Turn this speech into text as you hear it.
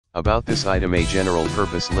About this item: a general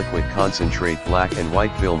purpose liquid concentrate black and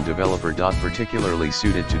white film developer. Particularly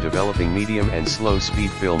suited to developing medium and slow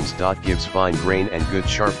speed films. Gives fine grain and good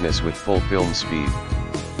sharpness with full film speed.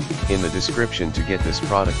 In the description to get this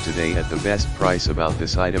product today at the best price. About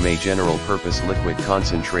this item: a general purpose liquid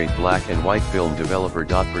concentrate black and white film developer.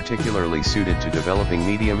 Particularly suited to developing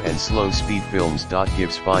medium and slow speed films.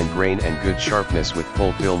 Gives fine grain and good sharpness with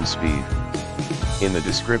full film speed. In the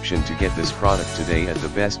description to get this product today at the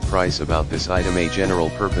best price. About this item: a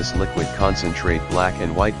general purpose liquid concentrate black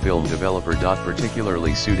and white film developer.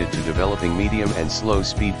 Particularly suited to developing medium and slow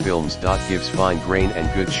speed films. Gives fine grain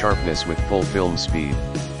and good sharpness with full film speed.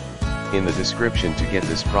 In the description to get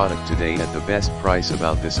this product today at the best price.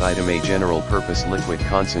 About this item: a general purpose liquid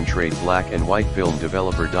concentrate black and white film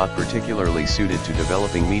developer. Particularly suited to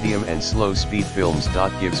developing medium and slow speed films.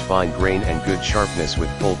 Gives fine grain and good sharpness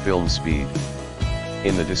with full film speed.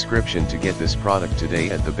 In the description to get this product today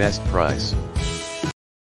at the best price.